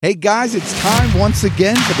Hey guys, it's time once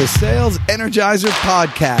again for the Sales Energizer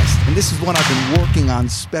podcast. And this is one I've been working on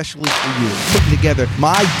specially for you, putting together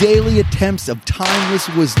my daily attempts of timeless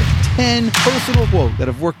wisdom. 10 personal quotes that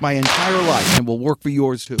have worked my entire life and will work for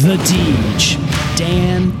yours too. The Deej,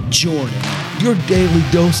 Dan Jordan. Your daily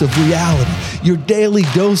dose of reality. Your daily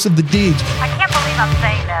dose of the Deej. I can't believe I'm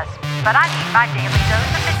saying this, but I need my daily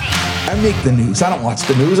dose of the Deej. I make the news. I don't watch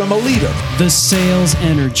the news. I'm a leader. The Sales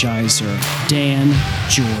Energizer, Dan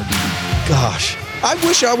Jordan. Gosh, I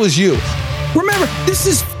wish I was you. Remember, this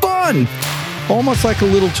is fun. Almost like a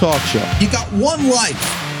little talk show. You got one life,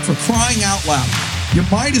 for crying out loud. You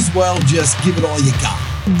might as well just give it all you got.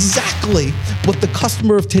 Exactly what the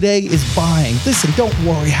customer of today is buying. Listen, don't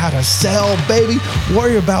worry how to sell, baby.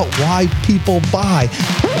 Worry about why people buy.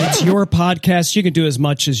 It's your podcast. You can do as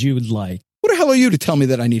much as you would like. What the hell are you to tell me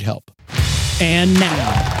that I need help? And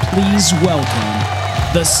now, please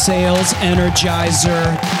welcome the Sales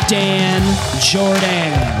Energizer, Dan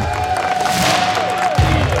Jordan.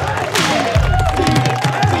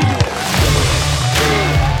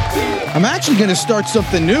 I'm actually going to start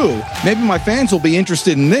something new. Maybe my fans will be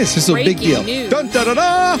interested in this. This is a big deal. Dun, da, da,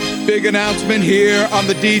 da. Big announcement here on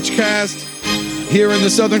the Deejcast, here in the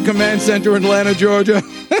Southern Command Center in Atlanta, Georgia.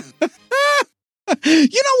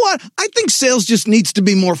 You know what? I think sales just needs to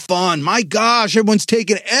be more fun. My gosh, everyone's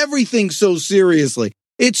taking everything so seriously.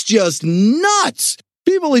 It's just nuts.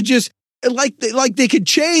 People are just like they could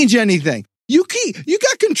change anything. You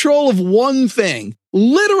got control of one thing,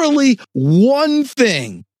 literally one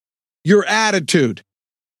thing. Your attitude.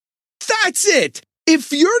 That's it.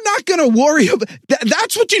 If you're not going to worry about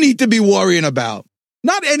that's what you need to be worrying about,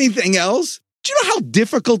 not anything else. Do you know how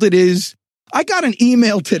difficult it is? I got an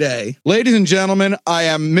email today. Ladies and gentlemen, I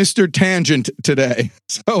am Mr. Tangent today.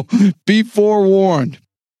 So be forewarned.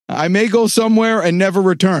 I may go somewhere and never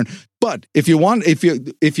return. But if you want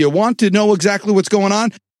to know exactly what's going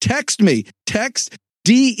on, text me. Text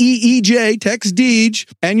DEEJ, text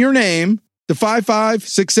Deej, and your name to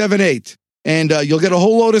 55678. And you'll get a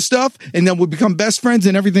whole load of stuff, and then we'll become best friends,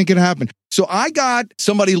 and everything can happen. So I got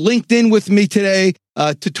somebody linked in with me today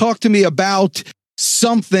to talk to me about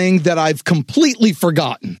something that I've completely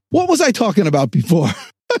forgotten. What was I talking about before?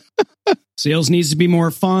 Sales needs to be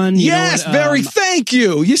more fun. Yes, thank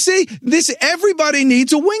you. You see, everybody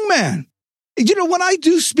needs a wingman. You know, when I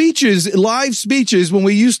do speeches, live speeches, when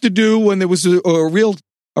there was a real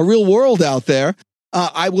world out there,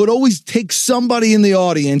 I would always take somebody in the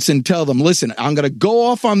audience and tell them, listen, I'm going to go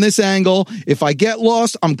off on this angle. If I get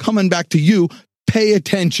lost, I'm coming back to you. Pay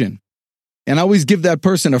attention. And I always give that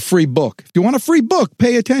person a free book. If you want a free book,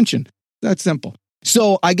 pay attention. That's simple.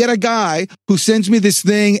 So I get a guy who sends me this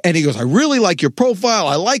thing and he goes, I really like your profile.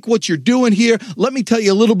 I like what you're doing here. Let me tell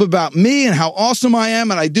you a little bit about me and how awesome I am.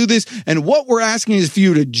 And I do this. And what we're asking is for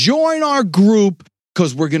you to join our group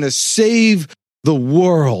because we're going to save the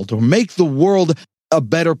world or make the world a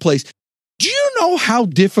better place. Do you know how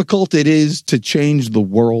difficult it is to change the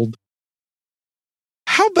world?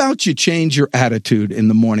 How about you change your attitude in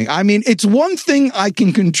the morning? I mean, it's one thing I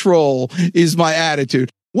can control is my attitude.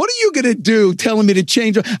 What are you going to do telling me to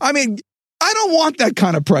change? I mean, I don't want that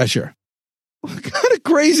kind of pressure. What kind of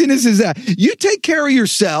craziness is that? You take care of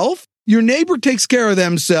yourself. Your neighbor takes care of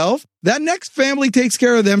themselves. That next family takes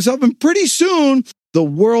care of themselves. And pretty soon, the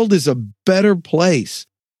world is a better place.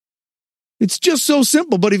 It's just so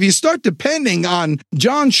simple. But if you start depending on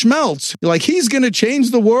John Schmeltz, like he's going to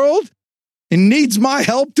change the world and needs my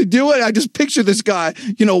help to do it. I just picture this guy,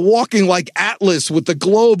 walking like Atlas with the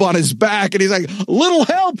globe on his back. And he's like, little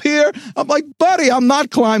help here. I'm like, buddy, I'm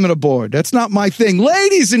not climbing aboard. That's not my thing.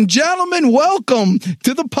 Ladies and gentlemen, welcome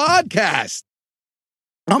to the podcast.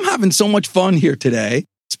 I'm having so much fun here today.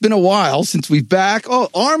 It's been a while since we've back. Oh,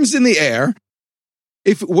 arms in the air.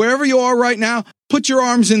 If wherever you are right now, put your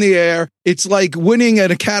arms in the air. It's like winning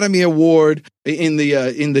an Academy Award in the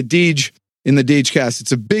Deejcast.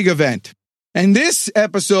 It's a big event. And this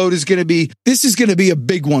episode is going to be a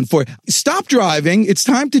big one for you. Stop driving. It's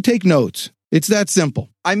time to take notes. It's that simple.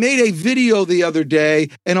 I made a video the other day,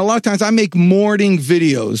 and a lot of times I make morning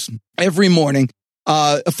videos every morning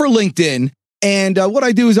for LinkedIn. And what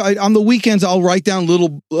I do is on the weekends, I'll write down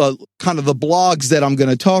little kind of the blogs that I'm going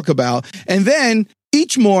to talk about. And then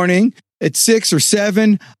each morning at 6 or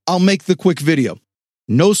 7, I'll make the quick video.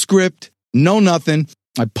 No script, no nothing.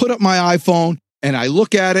 I put up my iPhone and I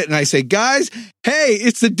look at it and I say, guys, hey,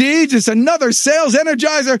 it's the Deej. It's another Sales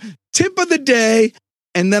Energizer tip of the day.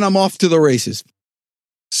 And then I'm off to the races.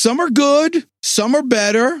 Some are good, some are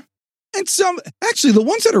better. And some, actually, the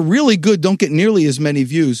ones that are really good don't get nearly as many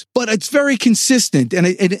views, but it's very consistent and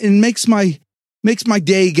it makes my makes my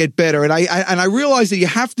day get better. And I realized that you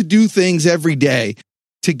have to do things every day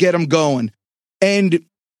to get them going. And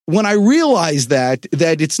when I realized that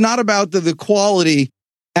it's not about the quality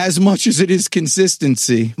as much as it is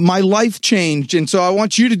consistency, my life changed. And so I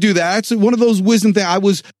want you to do that. It's one of those wisdom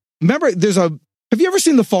things. Remember, have you ever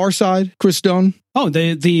seen The Far Side, Chris Stone? Oh,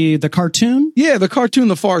 the cartoon? Yeah, the cartoon,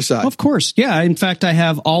 The Far Side. Of course. Yeah. In fact, I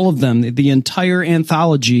have all of them, the entire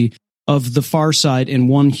anthology of The Far Side in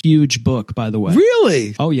one huge book, by the way.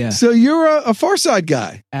 Really? Oh, yeah. So you're a Far Side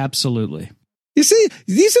guy. Absolutely. You see,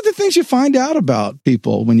 these are the things you find out about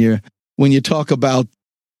people when you talk about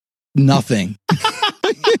nothing.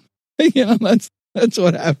 That's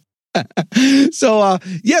what happened. So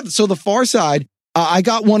The Far Side, I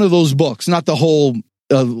got one of those books, not the whole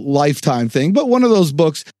lifetime thing, but one of those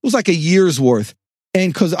books. It was like a year's worth.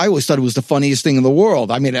 And because I always thought it was the funniest thing in the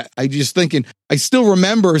world. I mean, I just thinking, I still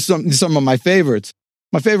remember some of my favorites.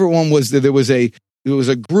 My favorite one was that there was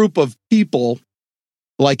a group of people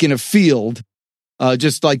like in a field,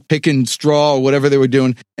 just like picking straw or whatever they were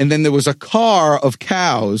doing. And then there was a car of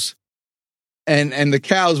cows. And the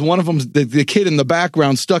cows, one of them, the kid in the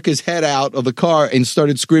background, stuck his head out of the car and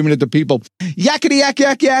started screaming at the people, yakety yak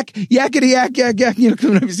yak yak, yakety yak yak yak. You know,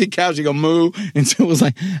 whenever you see cows, you go moo. And so it was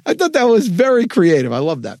like, I thought that was very creative. I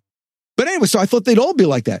love that. But anyway, so I thought they'd all be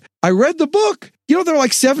like that. I read the book. You know, there are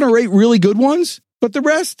like 7 or 8 really good ones, but the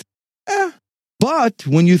rest, But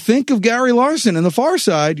when you think of Gary Larson and The Far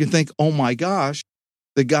Side, you think, oh my gosh,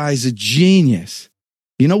 the guy's a genius.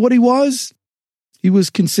 You know what he was? He was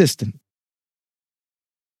consistent.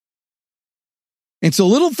 And so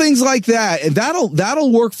little things like that, and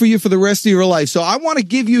that'll work for you for the rest of your life. So I want to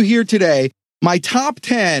give you here today my top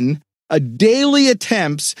 10 daily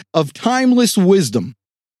attempts of timeless wisdom.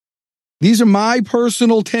 These are my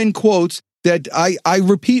personal 10 quotes that I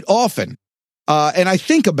repeat often and I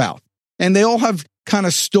think about. And they all have kind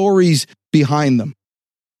of stories behind them.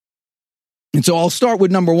 And so I'll start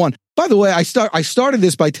with number 1. By the way, I started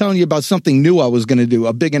this by telling you about something new I was going to do,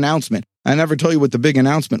 a big announcement. I never told you what the big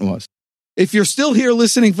announcement was. If you're still here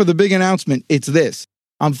listening for the big announcement, it's this.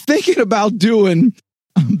 I'm thinking about doing.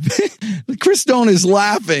 Chris Stone is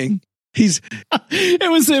laughing. It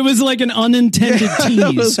was like an unintended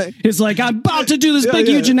tease. It's like, I'm about to do this big,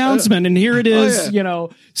 huge announcement. And here it is,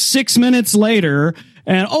 6 minutes later.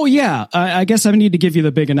 And I guess I need to give you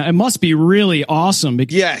the big announcement. It must be really awesome.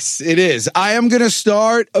 Yes, it is. I am going to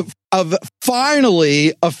start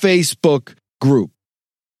finally a Facebook group.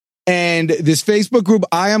 And this Facebook group,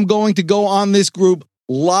 I am going to go on this group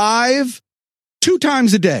live 2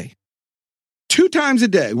 times a day. 2 times a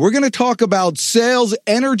day. We're going to talk about sales,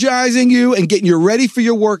 energizing you and getting you ready for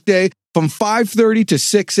your workday from 5:30 to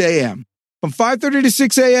 6 a.m. From 5:30 to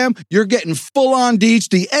 6 a.m., you're getting full on Deej,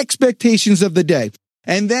 the expectations of the day.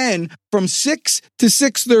 And then from 6 to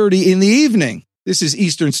 6:30 in the evening, this is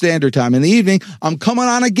Eastern Standard Time. In the evening, I'm coming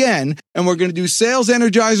on again, and we're going to do Sales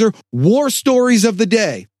Energizer War Stories of the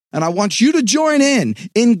Day. And I want you to join in,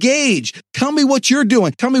 engage, tell me what you're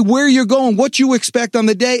doing, tell me where you're going, what you expect on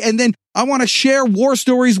the day. And then I want to share war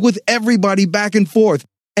stories with everybody back and forth.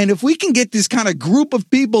 And if we can get this kind of group of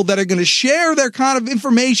people that are going to share their kind of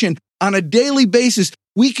information on a daily basis,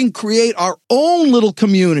 we can create our own little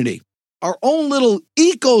community, our own little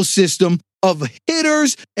ecosystem of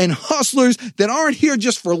hitters and hustlers that aren't here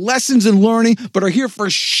just for lessons and learning, but are here for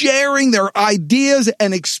sharing their ideas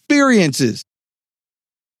and experiences.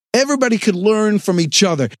 Everybody could learn from each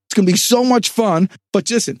other. It's going to be so much fun.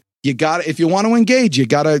 But listen, if you want to engage, you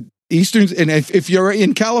got to Eastern. And if you're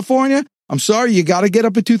in California, I'm sorry, you got to get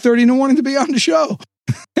up at 2:30 in the morning to be on the show.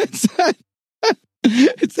 It's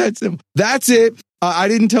that simple. That's it. I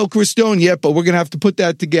didn't tell Chris Stone yet, but we're going to have to put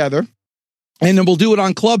that together. And then we'll do it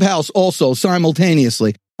on Clubhouse also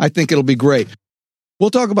simultaneously. I think it'll be great. We'll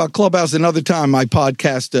talk about Clubhouse another time, my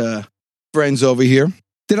podcast friends over here.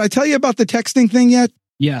 Did I tell you about the texting thing yet?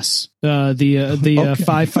 Yes. The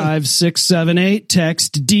 55678,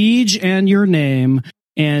 text Deej and your name,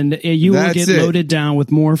 and you will get loaded down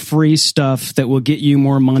with more free stuff that will get you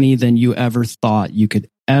more money than you ever thought you could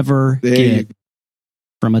ever get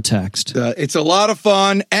from a text. It's a lot of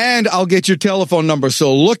fun, and I'll get your telephone number,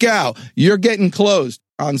 so look out. You're getting closed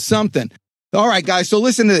on something. All right, guys, so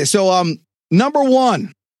listen to this. So number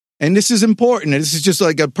 1, and this is important, and this is just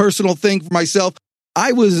like a personal thing for myself.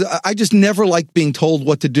 I just never liked being told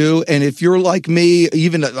what to do. And if you're like me,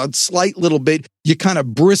 even a slight little bit, you kind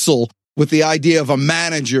of bristle with the idea of a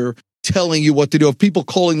manager telling you what to do, of people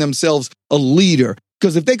calling themselves a leader.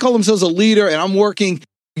 Because if they call themselves a leader and I'm working,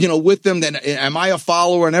 with them, then am I a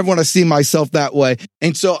follower? And I never want to see myself that way.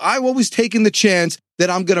 And so I've always taken the chance that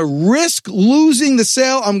I'm going to risk losing the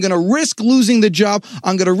sale. I'm going to risk losing the job.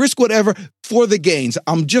 I'm going to risk whatever for the gains.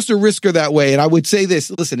 I'm just a risker that way. And I would say this,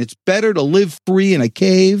 listen, it's better to live free in a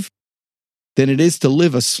cave than it is to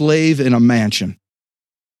live a slave in a mansion.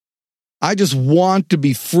 I just want to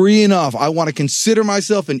be free enough. I want to consider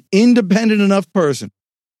myself an independent enough person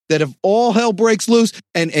that if all hell breaks loose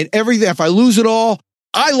and everything, if I lose it all,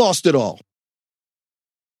 I lost it all.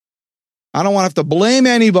 I don't want to have to blame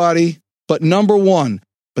anybody but number one.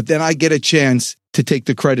 But then I get a chance to take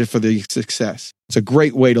the credit for the success. It's a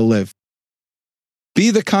great way to live.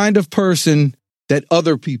 Be the kind of person that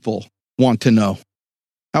other people want to know.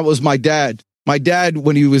 That was my dad. My dad,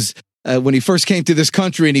 when he first came to this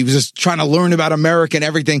country and he was just trying to learn about America and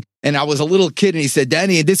everything. And I was a little kid and he said,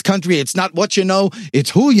 Danny, in this country, it's not what you know,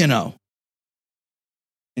 it's who you know.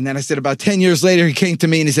 And then I said, about 10 years later, he came to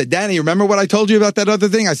me and he said, Danny, remember what I told you about that other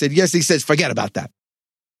thing? I said, yes. He says, forget about that.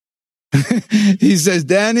 He says,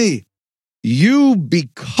 Danny, you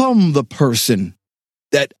become the person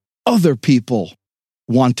that other people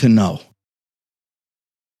want to know.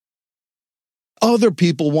 Other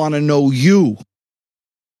people want to know you.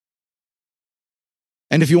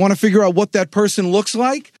 And if you want to figure out what that person looks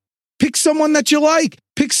like, pick someone that you like.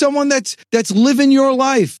 Pick someone that's living your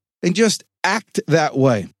life and just act that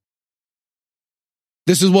way.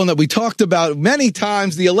 This is one that we talked about many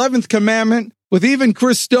times, the 11th commandment, with even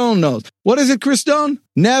Chris Stone knows. What is it, Chris Stone?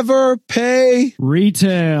 Never pay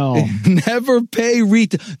retail. Never pay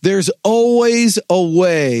retail. There's always a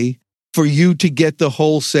way for you to get the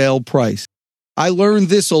wholesale price. I learned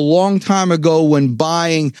this a long time ago when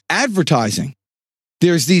buying advertising.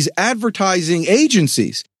 There's these advertising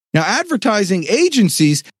agencies. Now, advertising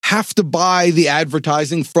agencies have to buy the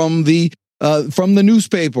advertising from the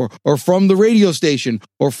newspaper or from the radio station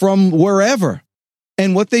or from wherever.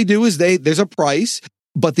 And what they do is there's a price,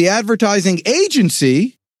 but the advertising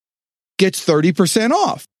agency gets 30%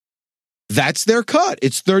 off. That's their cut.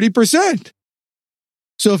 It's 30%.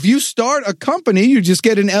 So if you start a company, you just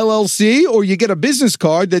get an LLC or you get a business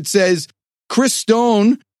card that says Chris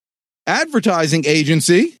Stone Advertising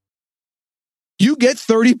Agency, you get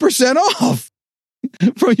 30% off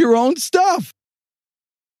from your own stuff.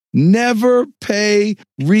 Never pay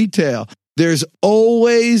retail. There's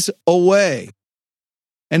always a way.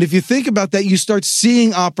 And if you think about that, you start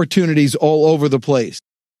seeing opportunities all over the place.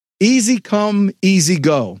 Easy come, easy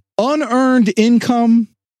go. Unearned income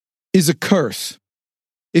is a curse.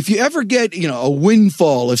 If you ever get, a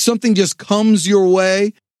windfall, if something just comes your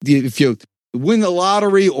way, if you win the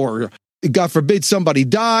lottery or God forbid somebody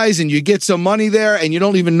dies and you get some money there and you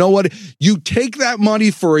don't even know what, you take that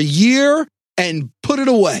money for a year and put it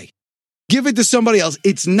away. Give it to somebody else.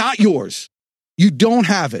 It's not yours. You don't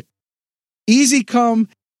have it. Easy come,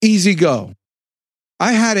 easy go.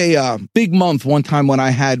 I had a big month one time when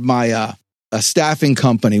I had my a staffing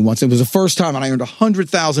company once. It was the first time and I earned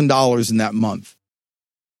 $100,000 in that month.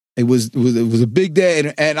 It was a big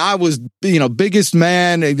day, and I was, biggest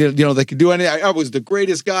man, that could do anything. I was the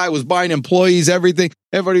greatest guy. I was buying employees, everything.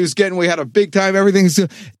 Everybody was getting, we had a big time, everything.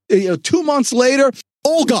 2 months later,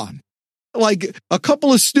 all gone. Like a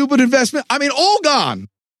couple of stupid investments. All gone.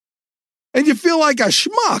 And you feel like a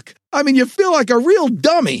schmuck. You feel like a real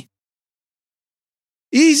dummy.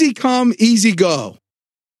 Easy come, easy go.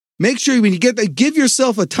 Make sure when you get there, give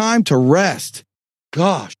yourself a time to rest.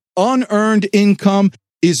 Gosh, unearned income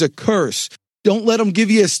is a curse. Don't let them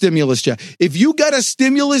give you a stimulus check. If you got a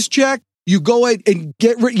stimulus check, you go ahead and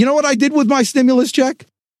get rid. You know what I did with my stimulus check?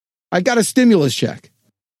 I got a stimulus check.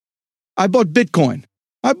 I bought Bitcoin.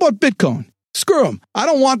 Screw them. I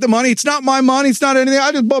don't want the money. It's not my money. It's not anything.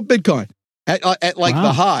 I just bought Bitcoin at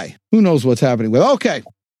the high. Who knows what's happening with? Okay.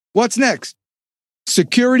 What's next?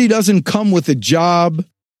 Security doesn't come with a job.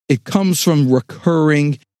 It comes from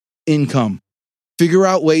recurring income. Figure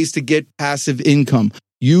out ways to get passive income.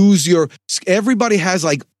 Everybody has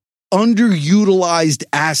like underutilized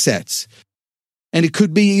assets. And it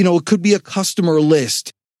could be, it could be a customer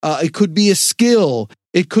list. It could be a skill.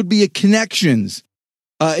 It could be a connections.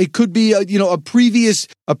 It could be, a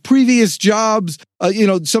previous jobs,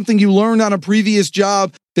 something you learned on a previous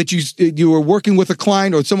job that you were working with a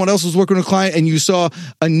client or someone else was working with a client and you saw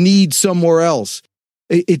a need somewhere else.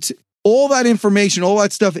 It's all that information, all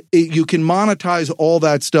that stuff. You can monetize all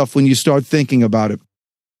that stuff when you start thinking about it.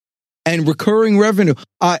 And recurring revenue.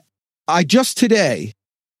 I just today,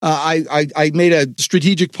 I made a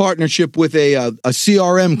strategic partnership with a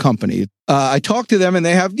CRM company. I talked to them and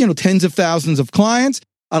they have, tens of thousands of clients.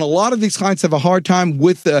 And a lot of these clients have a hard time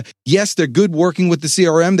with yes, they're good working with the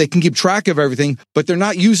CRM. They can keep track of everything, but they're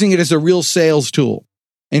not using it as a real sales tool.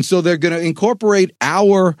 And so they're going to incorporate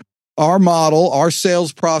our our model, our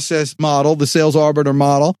sales process model, the Sales Arbiter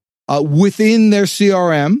model, within their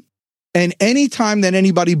CRM. And anytime that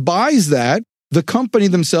anybody buys that, the company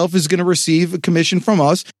themselves is going to receive a commission from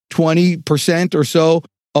us. 20% or so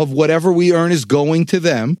of whatever we earn is going to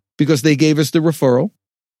them because they gave us the referral.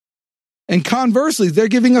 And conversely, they're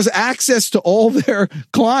giving us access to all their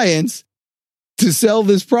clients to sell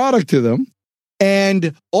this product to them.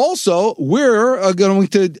 And also, we're going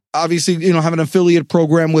to obviously, have an affiliate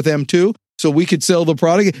program with them too. So we could sell the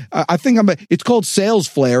product. I think it's called Sales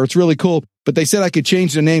Flare. It's really cool. But they said I could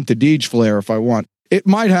change the name to Deej Flare if I want. It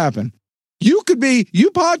might happen. You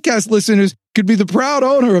podcast listeners could be the proud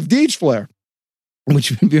owner of Deej Flare, which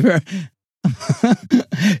would be very,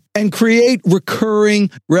 and create recurring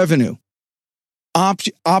revenue.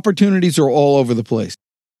 Opportunities are all over the place.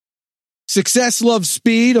 Success loves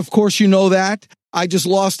speed. Of course, you know that. I just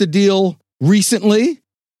lost a deal recently.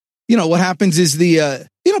 What happens is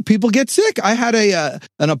people get sick. I had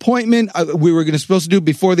an appointment we were supposed to do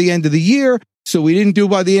before the end of the year. So we didn't do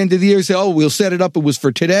by the end of the year. Say, we'll set it up. It was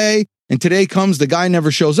for today. And today comes, the guy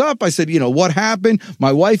never shows up. I said, what happened?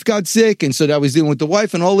 My wife got sick. And so I was dealing with the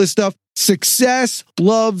wife and all this stuff. Success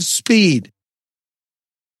loves speed.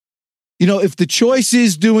 If the choice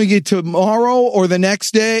is doing it tomorrow or the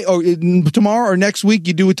next day, or tomorrow or next week,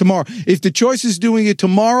 you do it tomorrow. If the choice is doing it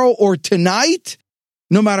tomorrow or tonight,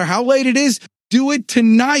 no matter how late it is, do it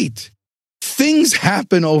tonight. Things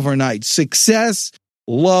happen overnight. Success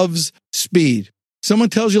loves speed. Someone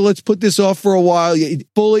tells you, let's put this off for a while.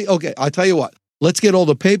 Okay, I'll tell you what. Let's get all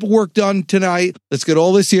the paperwork done tonight. Let's get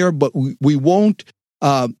all this here, but we won't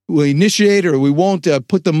initiate or we won't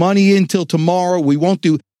put the money in till tomorrow. We won't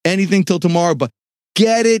do anything till tomorrow, but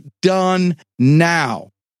get it done now.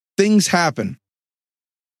 Things happen.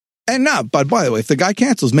 And but by the way, if the guy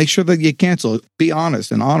cancels, make sure that you cancel. Be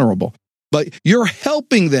honest and honorable. But you're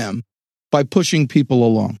helping them by pushing people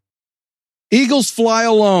along. Eagles fly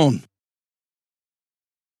alone.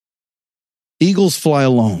 Eagles fly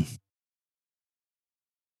alone.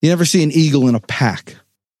 You never see an eagle in a pack.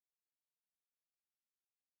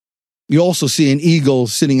 You also see an eagle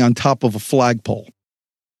sitting on top of a flagpole.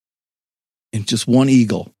 And just one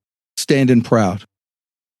eagle standing proud.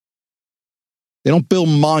 They don't build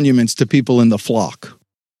monuments to people in the flock.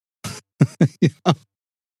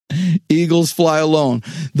 Eagles fly alone.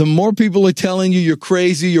 The more people are telling you you're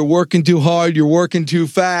crazy, you're working too hard, you're working too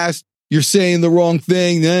fast, you're saying the wrong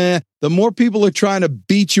thing, the more people are trying to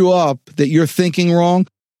beat you up that you're thinking wrong,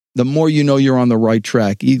 the more you know you're on the right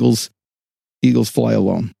track. Eagles fly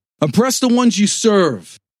alone. Impress the ones you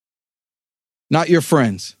serve, not your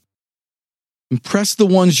friends. Impress the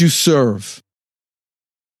ones you serve,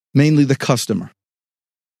 mainly the customer.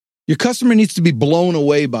 Your customer needs to be blown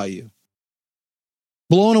away by you.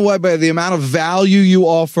 Blown away by the amount of value you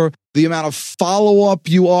offer, the amount of follow-up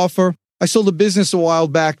you offer. I sold a business a while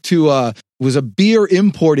back to, it was a beer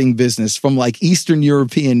importing business from like Eastern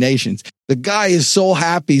European nations. The guy is so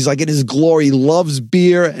happy. He's like in his glory. He loves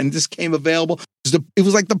beer and this came available. It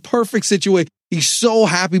was like the perfect situation. He's so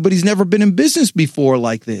happy, but he's never been in business before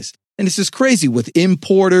like this. And this is crazy with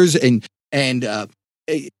importers and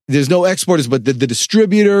there's no exporters, but the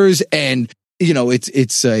distributors and,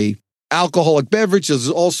 it's a alcoholic beverage. There's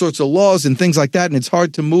all sorts of laws and things like that. And it's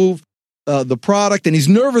hard to move the product. And he's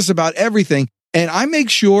nervous about everything. And I make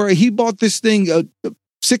sure he bought this thing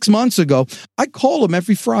 6 months ago. I call him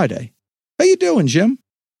every Friday. How you doing, Jim?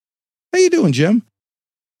 How you doing, Jim?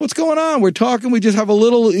 What's going on? We're talking. We just have a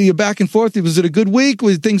little back and forth. Was it a good week?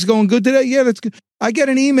 Was things going good today? Yeah, that's good. I get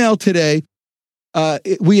an email today.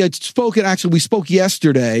 We had spoken. Actually, we spoke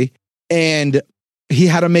yesterday, and he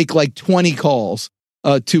had to make like 20 calls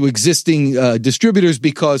to existing distributors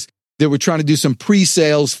because they were trying to do some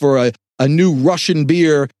pre-sales for a new Russian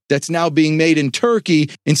beer that's now being made in Turkey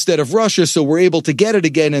instead of Russia. So we're able to get it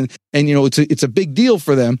again, and it's a big deal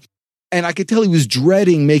for them. And I could tell he was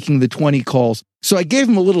dreading making the 20 calls. So I gave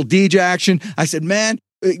him a little DJ action. I said, man,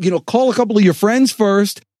 call a couple of your friends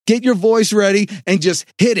first, get your voice ready, and just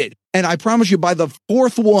hit it. And I promise you, by the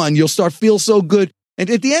fourth one, you'll start feel so good. And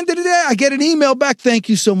at the end of the day, I get an email back. Thank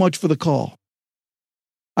you so much for the call.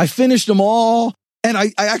 I finished them all, and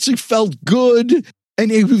I actually felt good.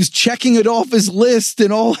 And he was checking it off his list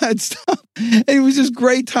and all that stuff. And it was just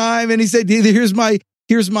great time. And he said, here's my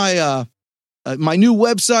new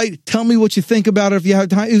website. Tell me what you think about it if you have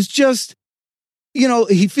time. It was just,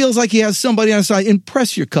 he feels like he has somebody on his side.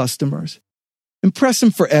 Impress your customers. Impress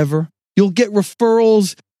them forever. You'll get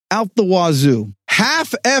referrals out the wazoo.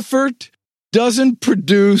 Half effort doesn't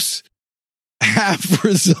produce half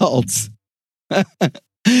results.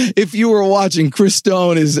 If you were watching, Chris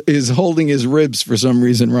Stone is holding his ribs for some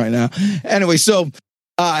reason right now. Anyway, so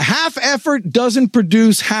half effort doesn't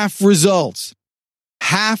produce half results.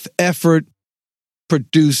 Half effort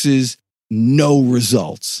produces no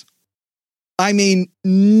results. I mean,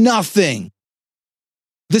 nothing.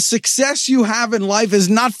 The success you have in life is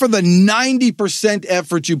not for the 90%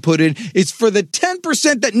 effort you put in. It's for the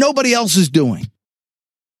 10% that nobody else is doing.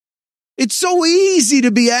 It's so easy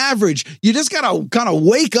to be average. You just got to kind of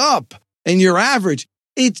wake up and you're average.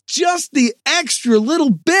 It's just the extra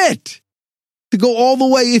little bit to go all the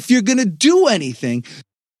way. If you're going to do anything,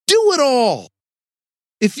 do it all.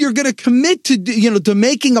 If you're going to commit to, to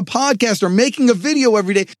making a podcast or making a video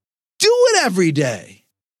every day, do it every day.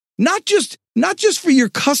 Not just for your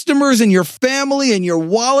customers and your family and your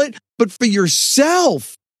wallet, but for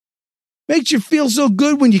yourself. Makes you feel so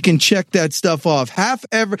good when you can check that stuff off.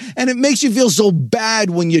 And it makes you feel so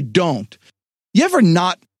bad when you don't. You ever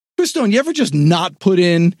not, Chris Stone, you ever just not put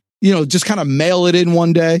in, just kind of mail it in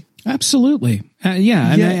one day? Absolutely.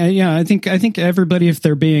 I think everybody, if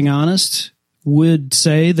they're being honest, would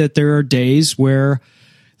say that there are days where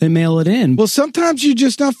they mail it in. Well, sometimes you're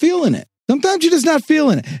just not feeling it. Sometimes you're just not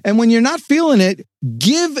feeling it. And when you're not feeling it,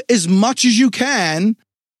 give as much as you can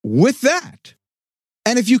with that.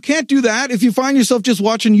 And if you can't do that, if you find yourself just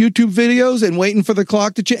watching YouTube videos and waiting for the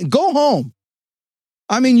clock to change, go home.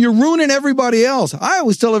 I mean, you're ruining everybody else. I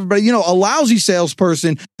always tell everybody, a lousy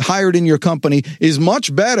salesperson hired in your company is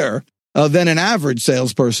much better than an average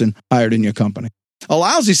salesperson hired in your company. A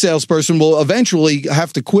lousy salesperson will eventually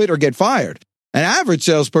have to quit or get fired. An average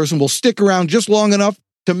salesperson will stick around just long enough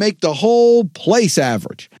to make the whole place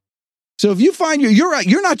average. So if you find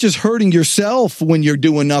you're not just hurting yourself when you're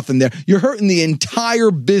doing nothing there, you're hurting the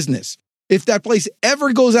entire business. If that place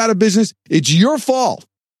ever goes out of business, it's your fault.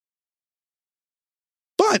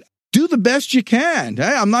 But do the best you can.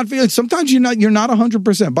 Hey, I'm not feeling, sometimes you're not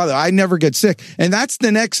 100%. By the way, I never get sick. And that's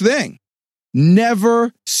the next thing.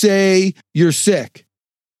 Never say you're sick.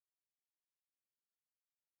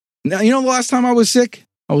 Now, the last time I was sick?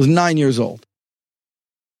 I was 9 years old.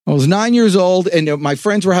 I was 9 years old, and my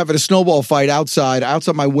friends were having a snowball fight outside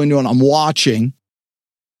my window, and I'm watching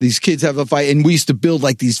these kids have a fight. And we used to build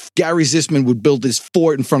Gary Zisman would build this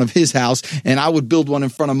fort in front of his house, and I would build one in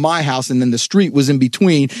front of my house, and then the street was in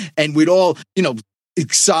between, and we'd all,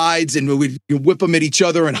 sides, and we'd whip them at each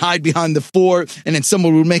other and hide behind the fort, and then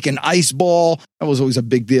someone would make an ice ball. That was always a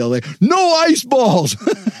big deal. No ice balls!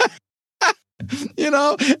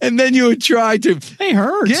 And then you would try to... They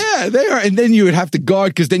hurt. Yeah, they hurt. And then you would have to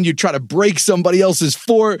guard because then you'd try to break somebody else's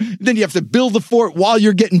fort. Then you have to build the fort while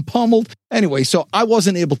you're getting pummeled. Anyway, so I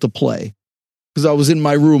wasn't able to play because I was in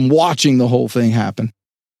my room watching the whole thing happen.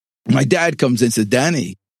 My dad comes in and said,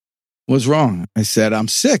 "Danny, what's wrong?" I said, "I'm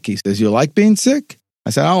sick." He says, "You like being sick?"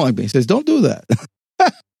 I said, "I don't like being sick." He says, "Don't do that."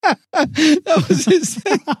 That was his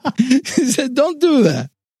thing. He said, "Don't do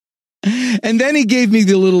that." And then he gave me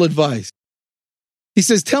the little advice. He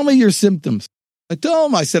says, "Tell me your symptoms." I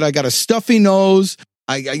told him, I said, "I got a stuffy nose.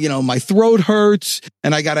 My throat hurts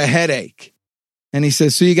and I got a headache." And he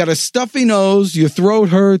says, "So you got a stuffy nose, your throat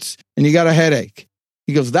hurts, and you got a headache."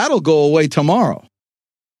 He goes, "That'll go away tomorrow.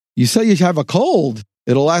 You say you have a cold,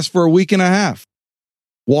 it'll last for a week and a half."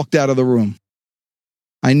 Walked out of the room.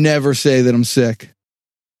 I never say that I'm sick.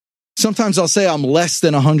 Sometimes I'll say I'm less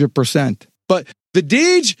than 100%, but the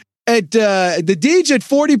Deej at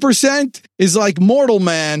 40% is like Mortal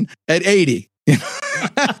Man at 80.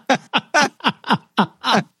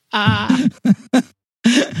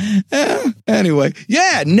 Anyway,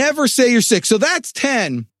 never say you're sick. So that's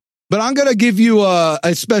 10. But I'm going to give you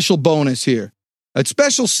a special bonus here, a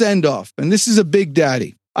special send off, and this is a big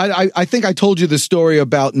daddy. I think I told you the story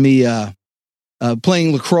about me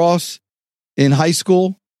playing lacrosse in high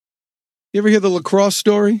school. You ever hear the lacrosse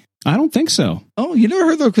story? I don't think so. Oh, you never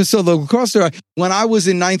heard the lacrosse story? When I was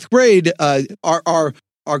in ninth grade, our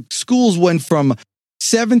schools went from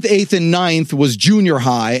 7th, 8th, and 9th was junior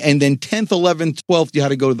high, and then 10th, 11th, 12th, you had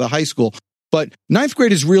to go to the high school. But ninth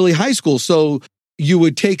grade is really high school, so you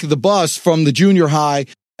would take the bus from the junior high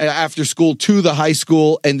after school to the high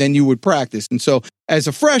school, and then you would practice. And so as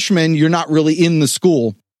a freshman, you're not really in the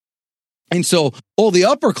school. And so all the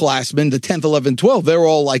upperclassmen, the 10th, 11th, 12th, they're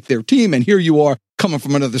all like their team. And here you are coming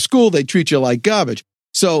from another school. They treat you like garbage.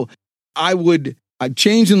 So I'd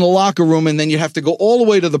change in the locker room, and then you have to go all the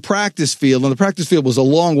way to the practice field. And the practice field was a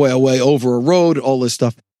long way away over a road, all this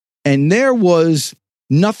stuff. And there was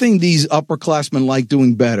nothing these upperclassmen like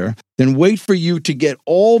doing better than wait for you to get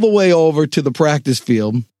all the way over to the practice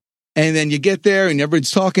field. And then you get there and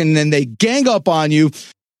everybody's talking, and then they gang up on you,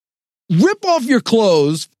 rip off your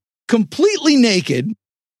clothes, completely naked,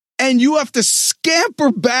 and you have to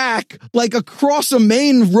scamper back like across a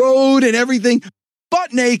main road and everything,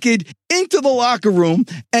 butt naked, into the locker room.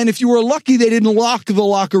 And if you were lucky, they didn't lock the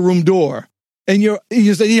locker room door. And you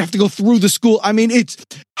have to go through the school. I mean, it's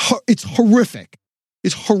horrific.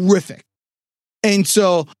 It's horrific. And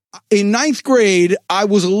so in 9th grade, I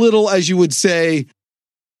was a little, as you would say,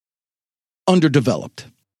 underdeveloped.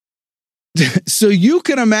 So you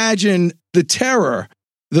can imagine the terror,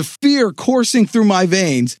 the fear coursing through my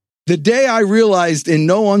veins the day I realized in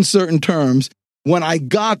no uncertain terms when I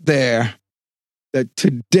got there that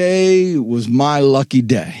today was my lucky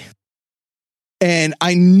day. And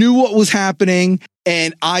I knew what was happening,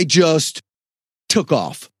 and I just took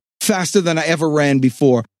off faster than I ever ran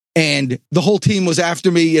before. And the whole team was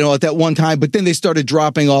after me, at that one time, but then they started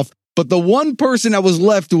dropping off. But the one person that was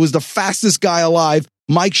left who was the fastest guy alive,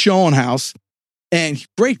 Mike Schoenhaus, and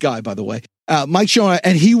great guy, by the way, Mike Schoenhaus,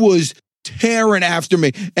 and he was tearing after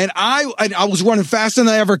me. And I was running faster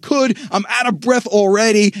than I ever could. I'm out of breath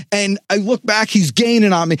already. And I look back, he's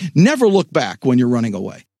gaining on me. Never look back when you're running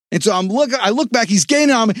away. And so I look back, he's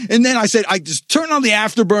gaining on me. And then I just turn on the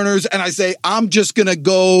afterburners and I say, I'm just going to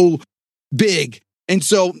go big. And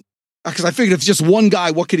so, because I figured if it's just one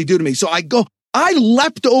guy, what could he do to me? So I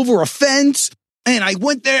leapt over a fence and I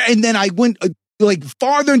went there, and then I went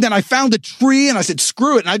farther, and then I found a tree and I said,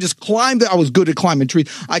 screw it. And I just climbed it. I was good at climbing trees.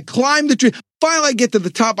 I climbed the tree. Finally, I get to the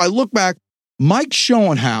top. I look back. Mike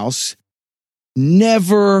Schoenhaus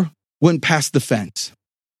never went past the fence.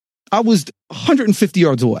 I was 150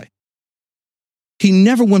 yards away. He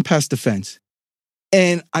never went past the fence.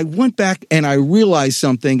 And I went back and I realized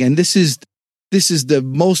something. And this is the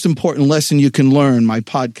most important lesson you can learn, my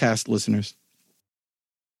podcast listeners.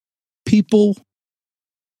 People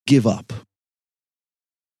give up.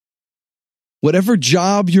 Whatever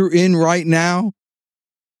job you're in right now,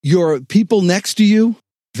 your people next to you,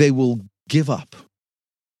 they will give up.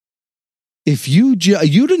 If I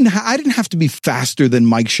didn't have to be faster than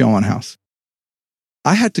Mike Schoenhaus.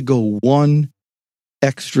 I had to go one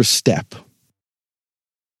extra step.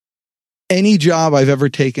 Any job I've ever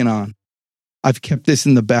taken on, I've kept this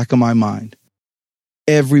in the back of my mind.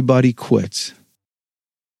 Everybody quits.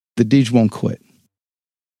 The Deej won't quit.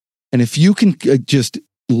 And if you can just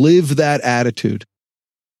live that attitude,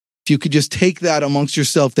 if you could just take that amongst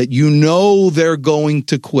yourself that they're going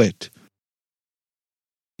to quit,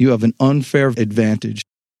 you have an unfair advantage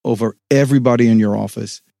over everybody in your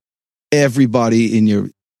office, everybody in your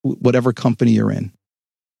whatever company you're in.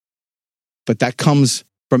 But that comes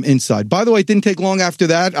from inside. By the way, it didn't take long after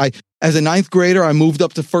that. As a 9th grader, I moved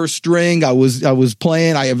up to first string. I was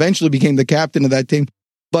playing. I eventually became the captain of that team.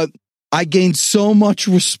 But I gained so much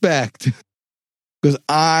respect because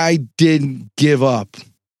I didn't give up.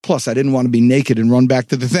 Plus, I didn't want to be naked and run back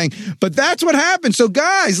to the thing. But that's what happened. So,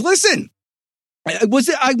 guys, listen.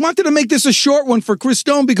 I wanted to make this a short one for Chris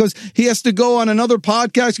Stone because he has to go on another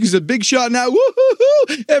podcast. He's a big shot now.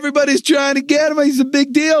 Woo-hoo-hoo. Everybody's trying to get him. He's a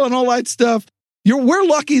big deal and all that stuff. We're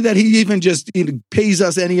lucky that he even just pays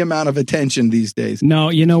us any amount of attention these days. No,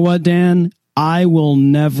 you know what, Dan? I will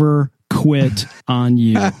never quit on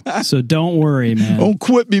you. So don't worry, man. Don't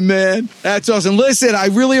quit me, man. That's awesome. Listen, I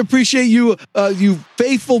really appreciate you, you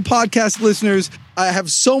faithful podcast listeners. I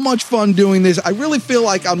have so much fun doing this. I really feel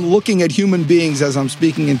like I'm looking at human beings as I'm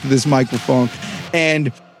speaking into this microphone.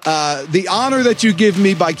 And the honor that you give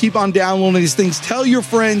me by keep on downloading these things. Tell your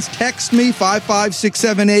friends, text me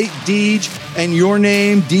 55678 Deej and your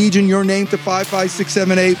name, Deej and your name to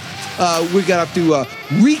 55678. We got to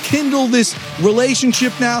rekindle this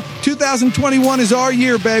relationship now. 2021 is our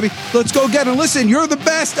year, baby. Let's go get them. Listen, you're the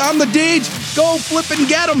best. I'm the Deej. Go flip and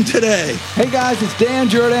get them today. Hey guys, it's Dan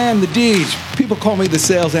Jordan, the Deej. People call me the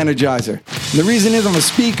sales energizer. And the reason is I'm a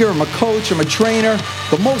speaker, I'm a coach, I'm a trainer.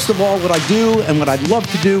 But most of all, what I do and what I'd love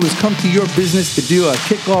to do is come to your business to do a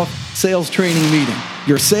kickoff sales training meeting.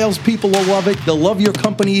 Your salespeople will love it. They'll love your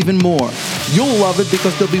company even more. You'll love it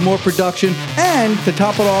because there'll be more production. And to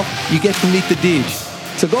top it off, you get to meet the Deej.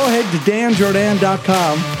 So go ahead to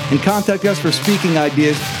danjordan.com and contact us for speaking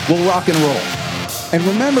ideas. We'll rock and roll. And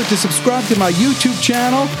remember to subscribe to my YouTube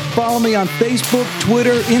channel. Follow me on Facebook,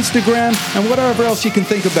 Twitter, Instagram, and whatever else you can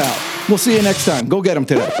think about. We'll see you next time. Go get them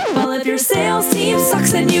today. Well, if your sales team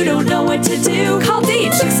sucks and you don't know what to do, call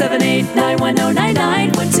Deej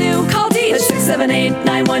 678-910-9912. Call Deej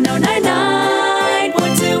 678-910-9912.